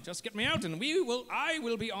 Thank you. Just get me out and I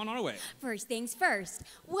will be on our way. First things first.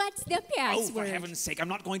 What's the password? Oh, for heaven's sake, I'm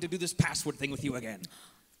not going to do this password thing with you again.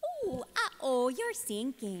 Oh, you're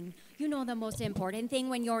sinking. You know the most important thing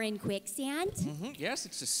when you're in quicksand? Yes,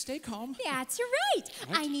 it's to stay calm. That's right.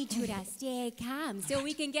 I need you to stay calm so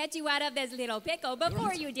we can get you out of this little pickle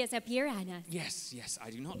before you disappear on us. Yes, I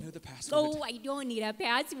do not know the password. Oh, I don't need a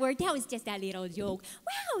password. That was just a little joke.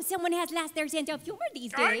 Wow, someone has lost their sense of humor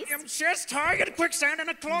these days. I am chest high in quicksand and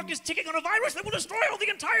a clock is ticking on a virus that will destroy all the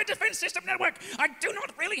entire defense system network. I do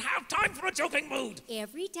not really have time for a joking mood.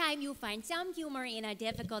 Every time you find some humor in a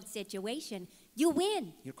difficult situation, you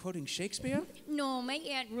win. You're quoting Shakespeare? No, my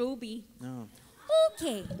Aunt Ruby. No.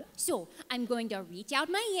 Okay, so I'm going to reach out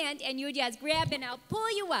my hand and you just grab and I'll pull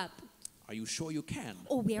you up. Are you sure you can?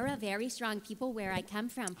 Oh, we're a very strong people where I come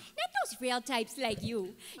from. Not those frail types like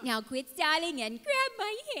you. Now quit stalling and grab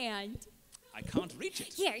my hand. I can't reach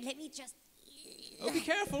it. Here, let me just... Oh, be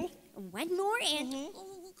careful. One more and...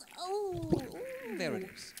 There it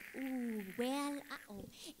is. Ooh, well,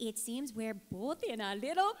 it seems we're both in a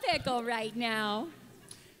little pickle right now.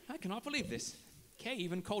 I cannot believe this. Kay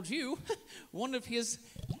even called you one of his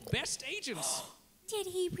best agents. Did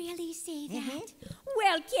he really say that?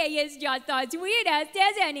 Well, Kay is just the sweetest,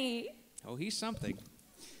 isn't he? Oh, he's something.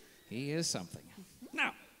 He is something.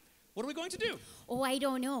 Now, what are we going to do? Oh, I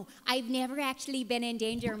don't know. I've never actually been in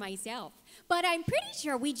danger myself. But I'm pretty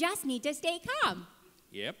sure we just need to stay calm.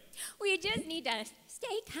 Yep. We just need to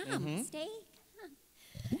stay calm. Stay calm.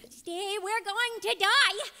 We're going to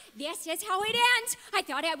die. This is how it ends. I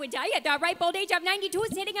thought I would die at the ripe old age of 92,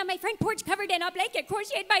 sitting on my front porch covered in a blanket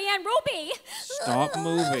crocheted by Aunt Ruby. Stop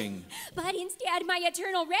moving. But instead, my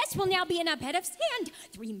eternal rest will now be in a bed of sand.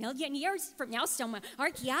 3 million years from now, some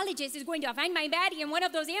archaeologist is going to find my body in one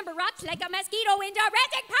of those amber rocks like a mosquito in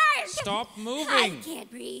Jurassic Park. Stop moving. I can't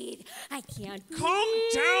breathe. I can't breathe. Calm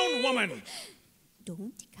down, woman.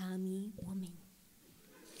 Don't call me woman.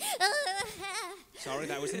 Sorry,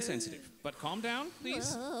 that was insensitive. But calm down,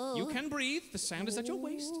 please. You can breathe. The sand is at your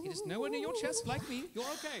waist. It is nowhere near your chest like me. You're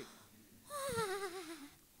okay.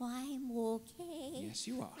 I'm okay. Yes,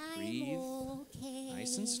 you are. I'm Breathe. okay.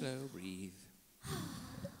 Nice and slow. Breathe.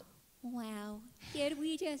 Wow. Did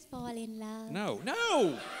we just fall in love? No.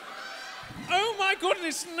 Oh, my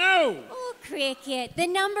goodness, no. Oh, Cricket, the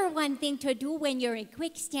number one thing to do when you're in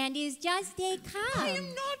quicksand is just stay calm. I am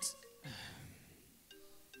not.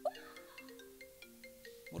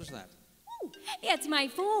 What is that? Ooh, it's my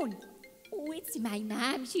phone. Oh, it's my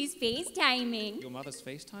mom. She's FaceTiming. Your mother's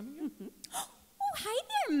FaceTiming you? Oh, hi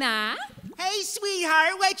there, Ma. Hey,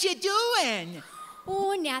 sweetheart, what you doing?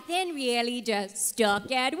 Oh, nothing really. Just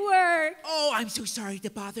stuck at work. Oh, I'm so sorry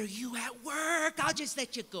to bother you at work. I'll just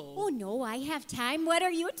let you go. Oh, no, I have time. What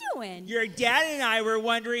are you doing? Your dad and I were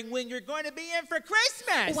wondering when you're going to be in for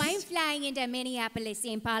Christmas. Oh, I'm flying into Minneapolis,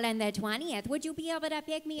 St. Paul on the 20th. Would you be able to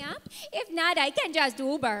pick me up? If not, I can just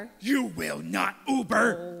Uber. You will not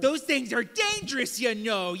Uber. Those things are dangerous, you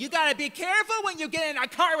know. You gotta be careful when you get in a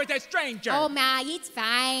car with a stranger. Oh, Ma, it's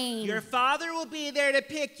fine. Your father will be there to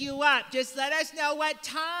pick you up. Just let us know what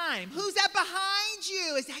time. Who's that behind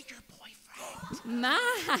you? Is that your boyfriend? Ma,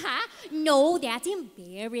 no, that's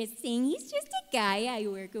embarrassing. He's just a guy I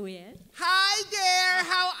work with. Hi there,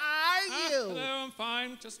 how are you? Hello, I'm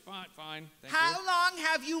fine. Just fine. Thank How you. long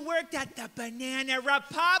have you worked at the Banana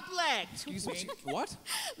Republic? Excuse me? What?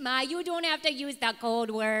 Ma, you don't have to use the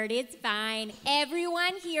code word. It's fine.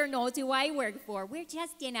 Everyone here knows who I work for. We're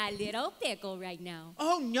just in a little pickle right now.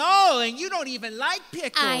 Oh, no, and you don't even like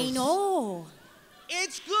pickles. I know.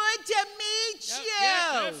 It's good to meet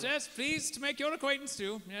you. Yes, pleased to make your acquaintance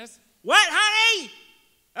too. Yes. What, honey?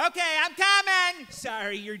 Okay, I'm coming.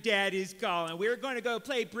 Sorry, your dad is calling. We're going to go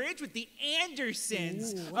play bridge with the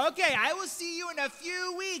Andersons. Ooh. Okay, I will see you in a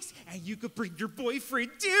few weeks, and you could bring your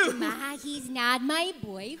boyfriend too. Ma, he's not my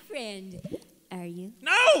boyfriend. Are you?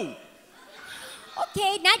 No!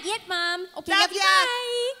 Okay, not yet, Mom. Okay, love you.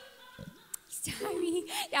 Bye. Sorry,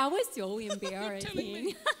 that was so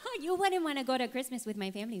embarrassing. You wouldn't want to go to Christmas with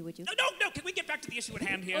my family, would you? No. Can we get back to the issue at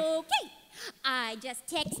hand here? Okay. I just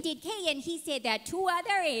texted Kay and he said that 2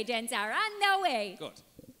 other agents are on the way. Good.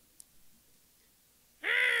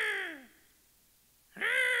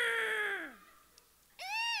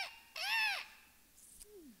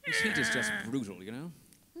 This heat is just brutal, you know?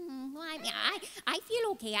 Well, I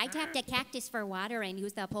feel okay. I tapped a cactus for water and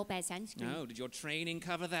used the pulp as sunscreen. No, did your training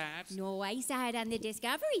cover that? No, I saw it on the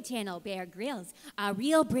Discovery Channel, Bear Grylls. A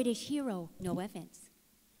real British hero, no offense.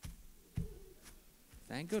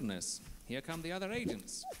 Thank goodness. Here come the other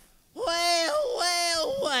agents. Well,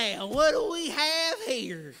 what do we have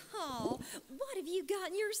here? Oh, what have you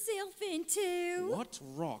gotten yourself into? What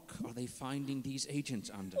rock are they finding these agents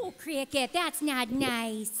under? Oh, Cricket, that's not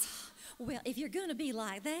nice. Well, if you're gonna be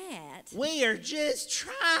like that. We are just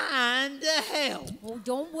trying to help. Oh,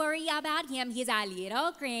 don't worry about him. He's a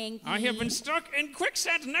little cranky. I have been stuck in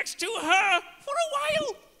quicksand next to her for a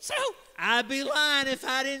while, so... I'd be lying if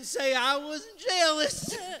I didn't say I wasn't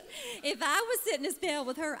jealous. If I was sitting a spell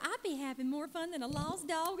with her, I'd be having more fun than a lost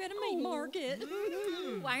dog at a meat market.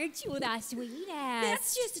 Aren't you the sweetest?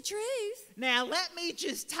 That's just the truth. Now let me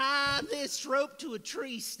just tie this rope to a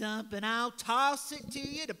tree stump and I'll toss it to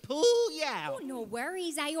you to pull you out. Oh, no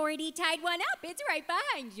worries. I already tied one up. It's right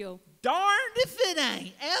behind you. Darned if it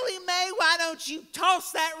ain't. Ellie Mae, why don't you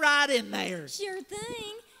toss that right in there? Sure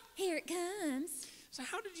thing. Here it comes. So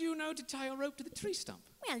how did you know to tie a rope to the tree stump?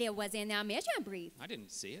 Well, it was in our mission brief. I didn't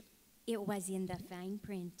see it. It was in the fine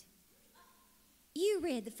print. You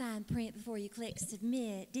read the fine print before you clicked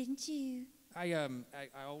submit, didn't you? I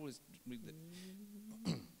always read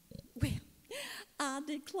the... Well, I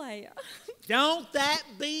declare. Don't that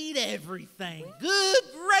beat everything? Good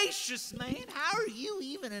gracious, man. How are you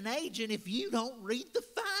even an agent if you don't read the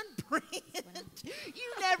fine print?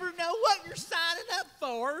 You never know what you're signing up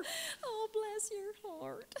for. Oh, bless your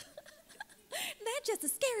heart. That's just the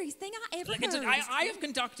scariest thing I ever heard.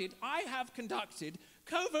 I have conducted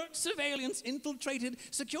covert surveillance, infiltrated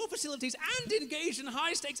secure facilities, and engaged in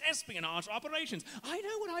high-stakes espionage operations. I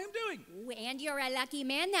know what I am doing. Oh, and you're a lucky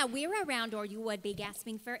man that we're around, or you would be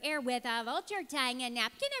gasping for air with a vulture tying a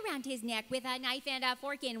napkin around his neck with a knife and a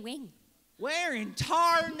fork and wing. Where in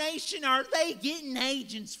tarnation are they getting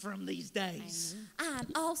agents from these days? I'm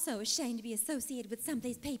also ashamed to be associated with some of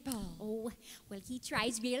these people. Oh, well, he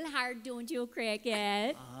tries real hard, don't you,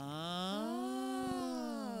 Cricket? Oh,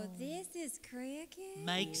 this is Cricket?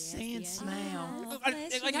 Makes sense now.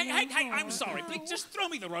 Hey, I'm sorry. Please, just throw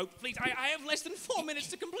me the rope, please. I have less than 4 minutes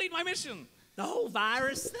to complete my mission. The whole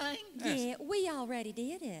virus thing? Yeah, we already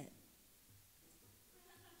did it.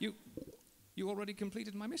 You already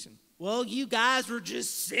completed my mission. Well, you guys were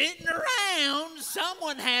just sitting around.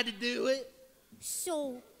 Someone had to do it.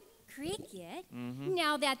 So, Cricket,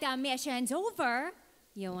 now that the mission's over,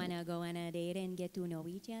 you want to go on a date and get to know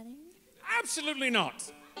each other? Absolutely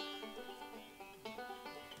not.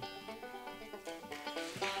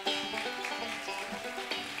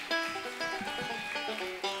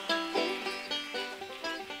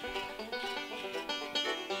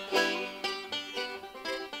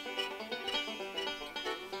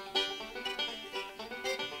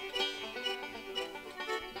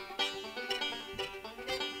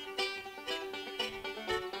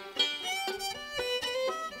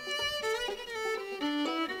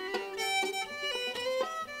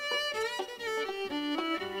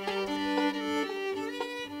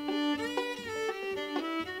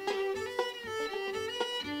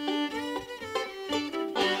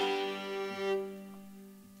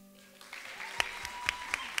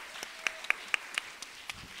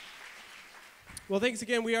 Well, thanks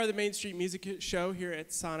again. We are the Main Street Music Show here at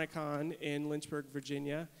Sonicon in Lynchburg,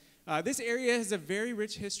 Virginia. This area has a very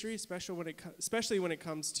rich history, especially when it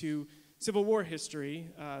comes to Civil War history.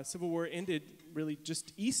 Civil War ended really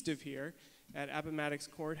just east of here at Appomattox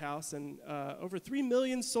Courthouse, and over 3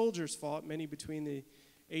 million soldiers fought, many between the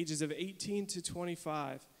ages of 18 to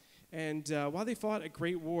 25. And while they fought a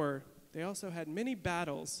great war, they also had many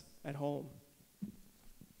battles at home.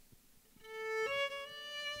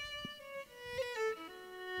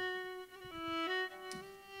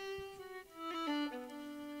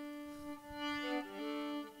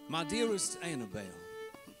 My dearest Annabelle,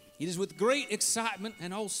 it is with great excitement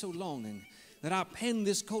and also longing that I pen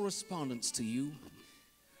this correspondence to you.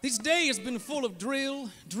 This day has been full of drill,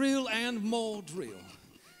 and more drill.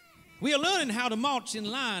 We are learning how to march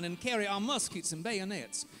in line and carry our muskets and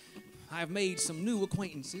bayonets. I have made some new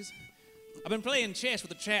acquaintances. I've been playing chess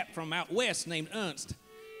with a chap from out west named Ernst.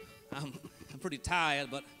 I'm pretty tired,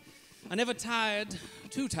 but I never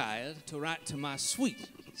too tired to write to my sweet,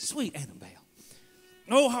 sweet Annabelle.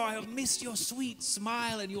 Oh, how I have missed your sweet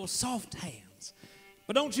smile and your soft hands.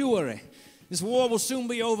 But don't you worry. This war will soon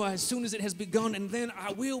be over as soon as it has begun, and then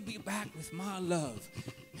I will be back with my love,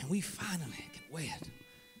 and we finally can wed.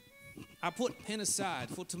 I put pen aside,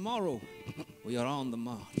 for tomorrow we are on the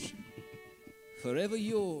march. Forever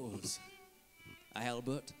yours,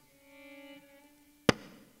 Albert.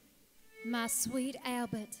 My sweet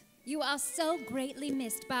Albert, you are so greatly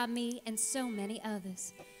missed by me and so many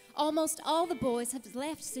others. Almost all the boys have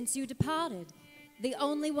left since you departed. The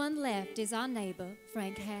only one left is our neighbor,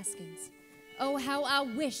 Frank Haskins. Oh, how I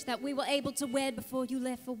wish that we were able to wed before you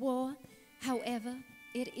left for war. However,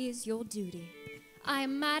 it is your duty. I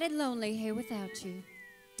am mighty lonely here without you,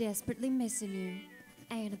 desperately missing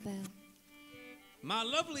you, Annabelle. My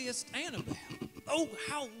loveliest Annabelle, Oh,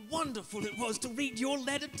 how wonderful it was to read your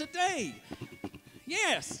letter today.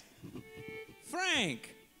 Yes,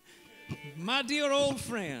 Frank, my dear old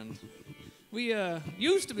friend. We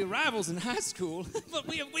used to be rivals in high school, but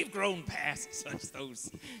we've grown past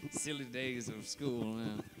those silly days of school.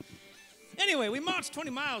 Anyway, we marched 20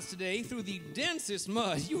 miles today through the densest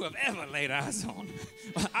mud you have ever laid eyes on.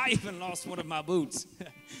 I even lost one of my boots.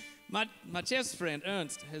 My chest friend,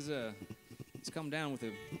 Ernst, has come down with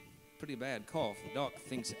a pretty bad cough. The doc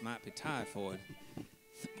thinks it might be typhoid.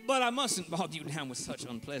 But I mustn't bog you down with such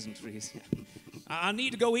unpleasantries. I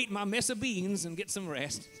need to go eat my mess of beans and get some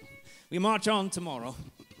rest. We march on tomorrow.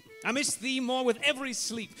 I miss thee more with every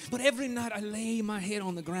sleep, but every night I lay my head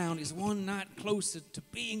on the ground is one night closer to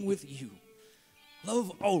being with you.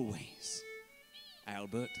 Love always,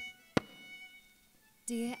 Albert.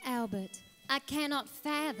 Dear Albert, I cannot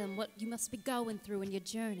fathom what you must be going through in your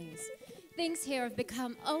journeys. Things here have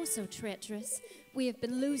become oh so treacherous. We have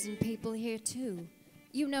been losing people here too.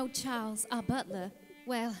 You know Charles, our butler.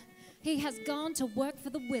 Well, he has gone to work for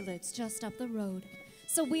the Willards just up the road.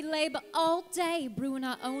 So we labor all day brewing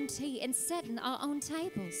our own tea and setting our own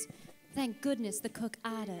tables. Thank goodness the cook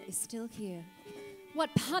Ida is still here. What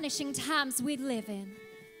punishing times we live in.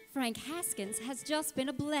 Frank Haskins has just been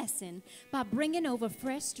a blessing by bringing over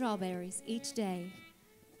fresh strawberries each day.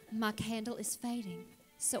 My candle is fading,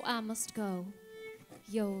 so I must go.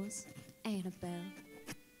 Yours, Annabelle.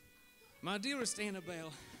 My dearest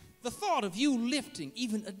Annabelle, the thought of you lifting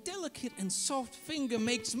even a delicate and soft finger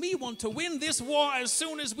makes me want to win this war as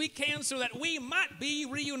soon as we can so that we might be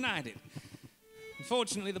reunited.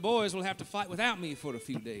 Unfortunately, the boys will have to fight without me for a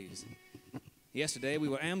few days. Yesterday, we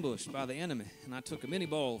were ambushed by the enemy, and I took a mini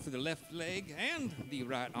ball through the left leg and the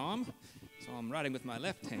right arm, so I'm writing with my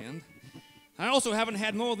left hand. I also haven't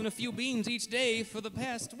had more than a few beans each day for the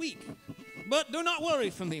past week. But do not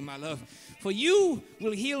worry for me, my love, for you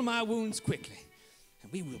will heal my wounds quickly.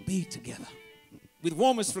 We will be together. With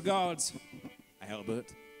warmest regards,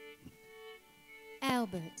 Albert.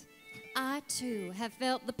 Albert, I too have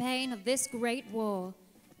felt the pain of this great war.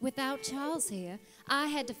 Without Charles here, I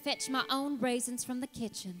had to fetch my own raisins from the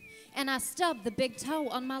kitchen, and I stubbed the big toe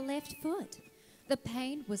on my left foot. The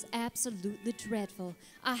pain was absolutely dreadful.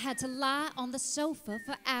 I had to lie on the sofa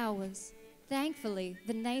for hours. Thankfully,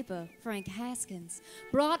 the neighbor, Frank Haskins,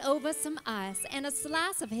 brought over some ice and a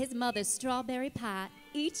slice of his mother's strawberry pie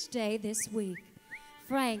each day this week.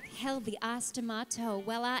 Frank held the ice to my toe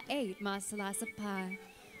while I ate my slice of pie.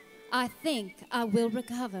 I think I will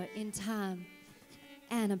recover in time.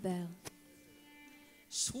 Annabelle.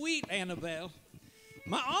 Sweet Annabelle.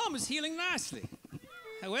 My arm is healing nicely.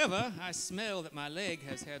 However, I smell that my leg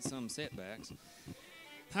has had some setbacks.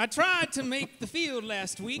 I tried to make the field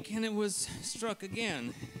last week, and it was struck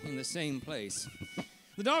again in the same place.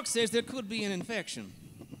 The doc says there could be an infection.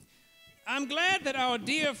 I'm glad that our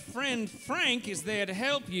dear friend Frank is there to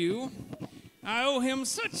help you. I owe him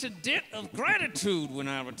such a debt of gratitude when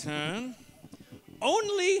I return.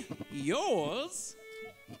 Only yours,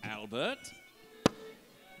 Albert.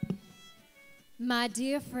 My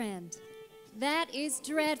dear friend, that is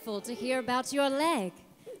dreadful to hear about your leg.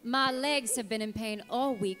 My legs have been in pain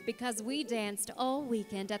all week because we danced all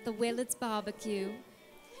weekend at the Willards barbecue.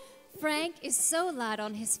 Frank is so light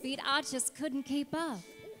on his feet, I just couldn't keep up.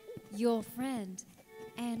 Your friend,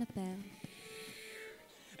 Annabelle.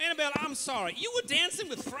 Annabelle, I'm sorry. You were dancing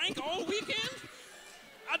with Frank all weekend?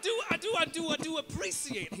 I do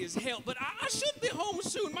appreciate his help, but I should be home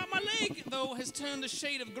soon. My leg, though, has turned a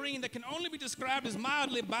shade of green that can only be described as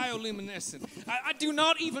mildly bioluminescent. I do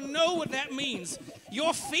not even know what that means.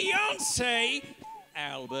 Your fiancé,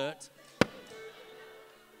 Albert.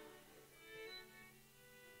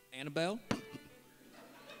 Annabelle?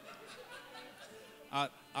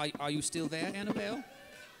 Are you still there, Annabelle?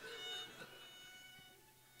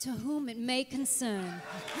 To whom it may concern.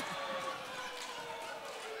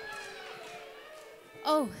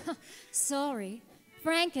 Oh, sorry.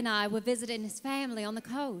 Frank and I were visiting his family on the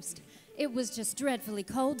coast. It was just dreadfully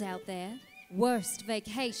cold out there. Worst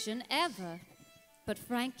vacation ever. But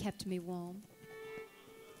Frank kept me warm.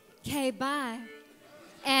 Okay, bye.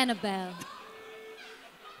 Annabelle.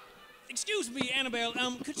 Excuse me, Annabelle.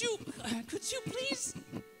 Could you please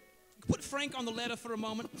put Frank on the letter for a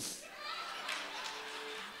moment?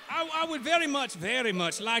 I would very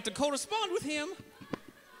much like to correspond with him.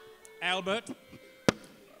 Albert.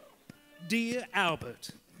 Dear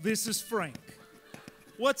Albert, this is Frank.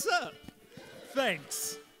 What's up?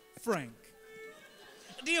 Thanks, Frank.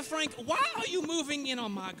 Dear Frank, why are you moving in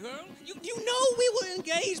on my girl? You know we were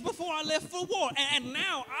engaged before I left for war, and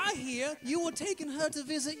now I hear you were taking her to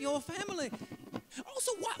visit your family.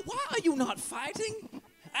 Also, why are you not fighting?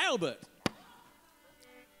 Albert.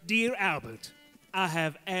 Dear Albert, I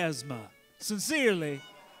have asthma. Sincerely,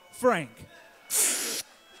 Frank.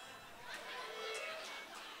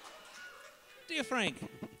 Dear Frank,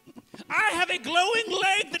 I have a glowing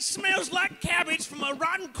leg that smells like cabbage from a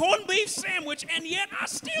rotten corned beef sandwich, and yet I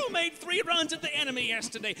still made 3 runs at the enemy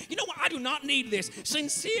yesterday. You know what? I do not need this.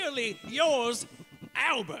 Sincerely, yours,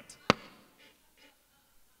 Albert.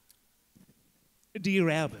 Dear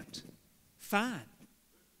Albert, fine,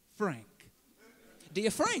 Frank.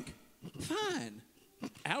 Dear Frank, fine,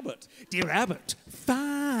 Albert. Dear Albert,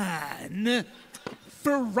 fine,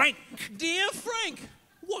 Frank. Dear Frank,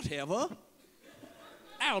 whatever,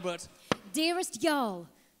 Albert. Dearest y'all,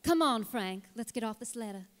 come on, Frank. Let's get off this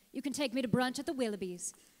letter. You can take me to brunch at the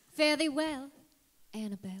Willoughbys. Fare thee well,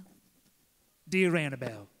 Annabelle. Dear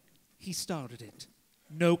Annabelle, he started it.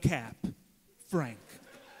 No cap, Frank.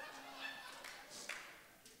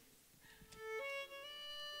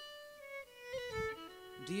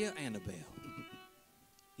 Dear Annabelle,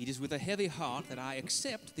 it is with a heavy heart that I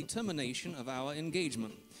accept the termination of our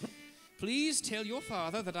engagement. Please tell your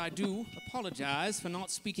father that I do apologize for not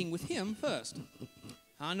speaking with him first.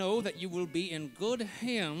 I know that you will be in good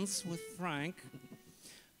hands with Frank.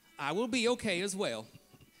 I will be okay as well.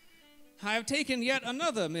 I have taken yet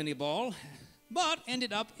another mini ball, but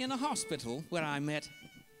ended up in a hospital where I met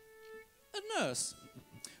a nurse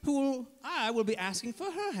who I will be asking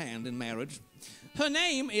for her hand in marriage. Her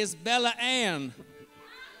name is Bella Ann.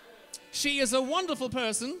 She is a wonderful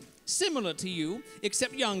person, similar to you,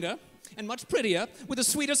 except younger and much prettier, with a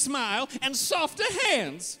sweeter smile and softer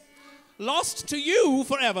hands. Lost to you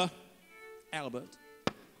forever, Albert.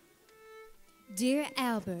 Dear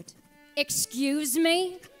Albert, excuse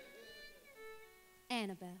me?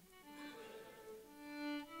 Annabelle.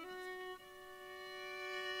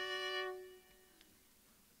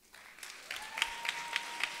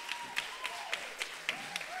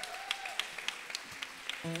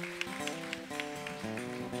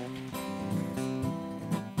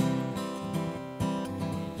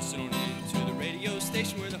 Listen on in to the radio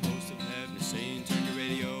station where the host of heaven is saying, turn your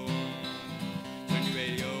radio on, turn your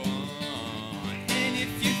radio on. And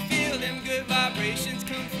if you feel them good vibrations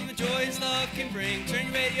come from the joys love can bring, turn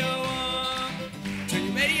your radio on, turn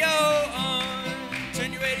your radio on,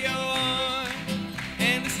 turn your radio on.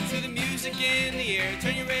 And listen to the music in the air,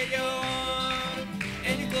 turn your radio on,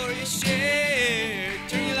 and your glory is shared.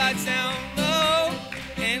 Turn your lights down low,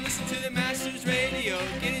 and listen to the Master's radio,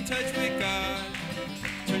 get in touch with God.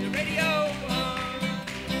 Turn the radio on.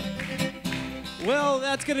 Well,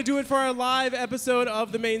 that's going to do it for our live episode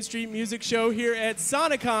of the Main Street Music Show here at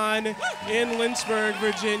Sonicon in Lynchburg,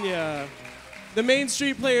 Virginia. The Main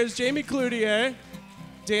Street players Jamie Cloutier,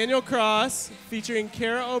 Daniel Cross, featuring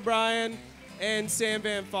Kera O'Brien and Sam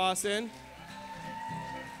Van Fossen.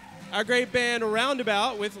 Our great band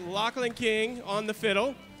Roundabout with Lachlan King on the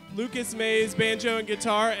fiddle, Lucas Mays banjo and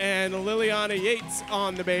guitar, and Liliana Yates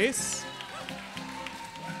on the bass.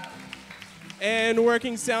 And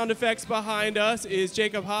working sound effects behind us is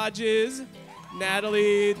Jacob Hodges,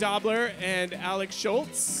 Natalie Dobler, and Alex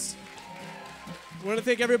Schultz. I want to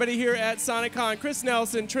thank everybody here at SonicCon, Chris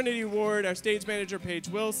Nelson, Trinity Ward, our stage manager Paige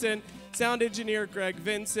Wilson, sound engineer Greg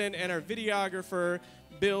Vinson, and our videographer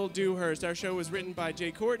Bill Dewhurst. Our show was written by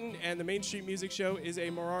Jay Corton, and the Main Street Music Show is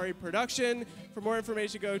a Morari production. For more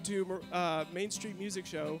information, go to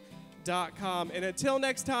mainstreetmusicshow.com. And until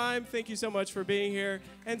next time, thank you so much for being here,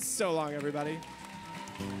 and so long, everybody.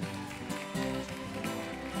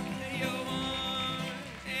 Radio on,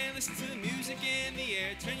 and listen to the music in the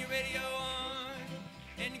air. Turn your radio on,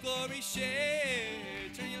 and your glory share.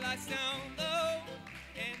 Turn your lights down low,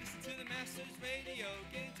 and listen to the Master's radio.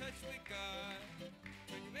 Get in touch with God.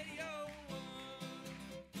 Turn your radio on.